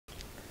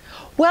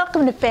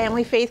Welcome to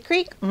Family Faith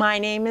Creek. My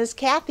name is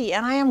Kathy,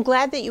 and I am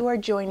glad that you are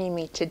joining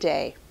me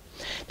today.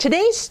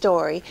 Today's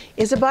story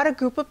is about a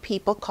group of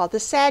people called the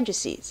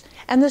Sadducees.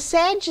 And the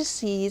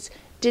Sadducees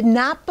did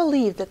not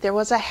believe that there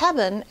was a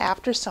heaven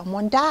after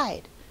someone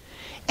died.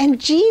 And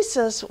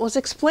Jesus was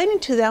explaining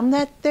to them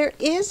that there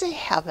is a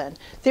heaven.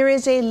 There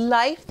is a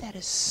life that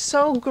is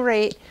so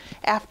great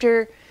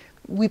after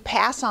we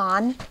pass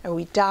on or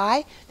we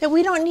die that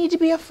we don't need to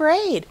be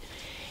afraid.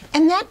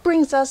 And that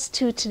brings us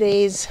to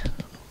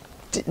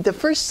the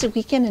first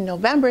weekend in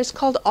November is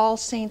called All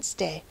Saints'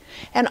 Day.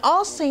 And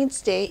All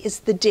Saints' Day is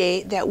the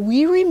day that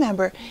we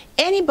remember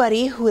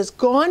anybody who has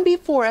gone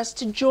before us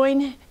to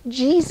join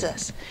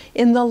Jesus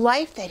in the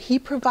life that He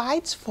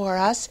provides for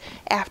us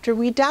after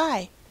we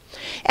die.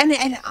 And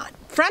in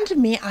front of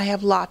me, I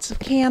have lots of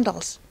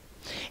candles.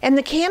 And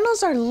the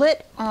candles are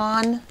lit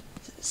on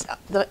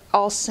the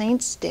All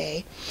Saints'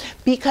 Day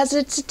because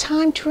it's a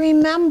time to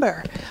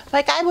remember.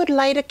 Like I would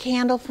light a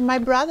candle for my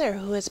brother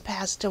who has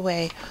passed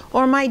away,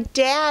 or my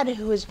dad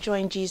who has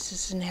joined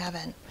Jesus in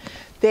heaven.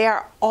 They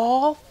are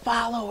all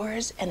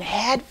followers and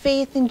had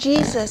faith in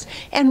Jesus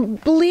and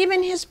believe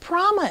in His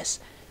promise.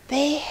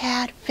 They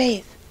had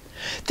faith.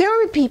 There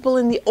were people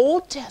in the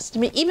Old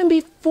Testament, even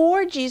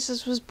before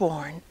Jesus was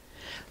born,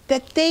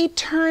 that they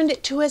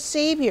turned to a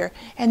Savior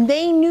and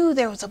they knew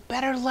there was a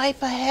better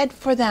life ahead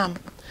for them.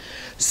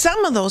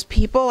 Some of those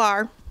people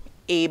are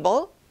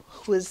Abel,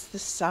 who is the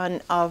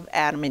son of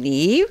Adam and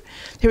Eve.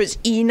 There was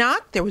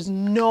Enoch. There was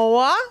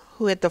Noah,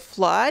 who had the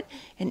flood,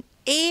 and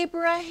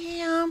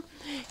Abraham.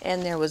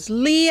 And there was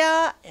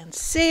Leah and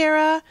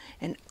Sarah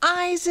and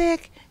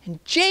Isaac and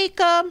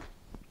Jacob,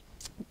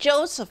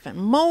 Joseph and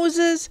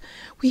Moses.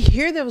 We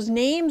hear those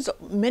names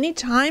many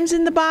times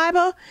in the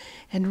Bible.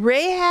 And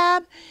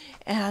Rahab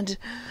and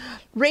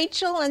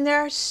Rachel. And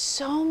there are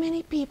so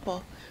many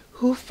people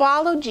who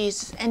followed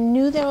Jesus and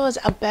knew there was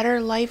a better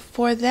life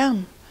for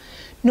them.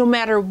 No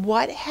matter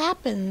what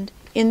happened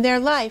in their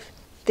life,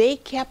 they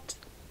kept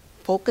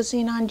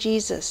focusing on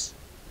Jesus.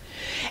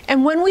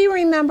 And when we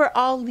remember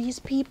all these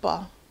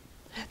people,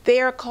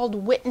 they are called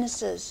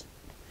witnesses.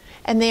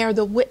 And they are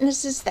the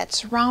witnesses that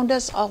surround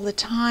us all the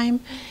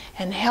time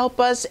and help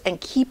us and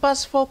keep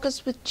us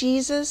focused with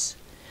Jesus,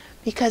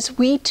 because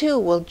we too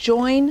will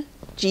join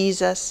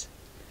Jesus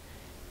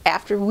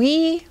after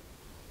we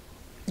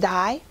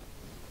die.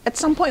 At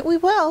some point we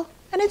will,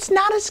 and it's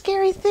not a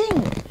scary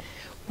thing.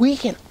 We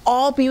can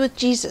all be with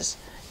Jesus.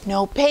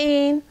 No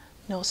pain,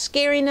 no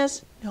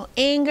scariness, no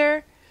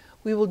anger.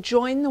 We will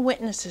join the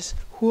witnesses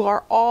who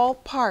are all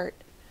part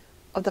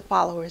of the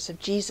followers of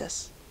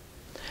Jesus.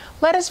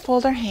 Let us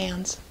fold our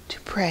hands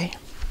to pray.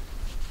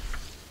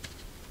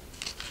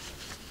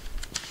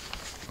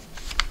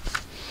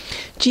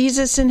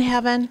 Jesus in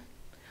heaven,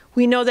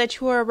 we know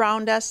that you are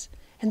around us,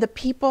 and the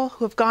people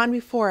who have gone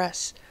before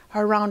us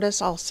are around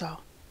us also.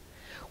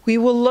 We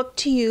will look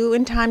to you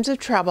in times of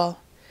trouble.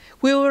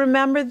 We will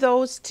remember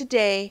those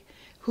today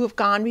who have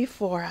gone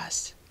before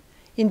us.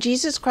 In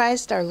Jesus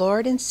Christ, our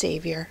Lord and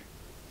Savior,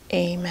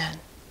 amen.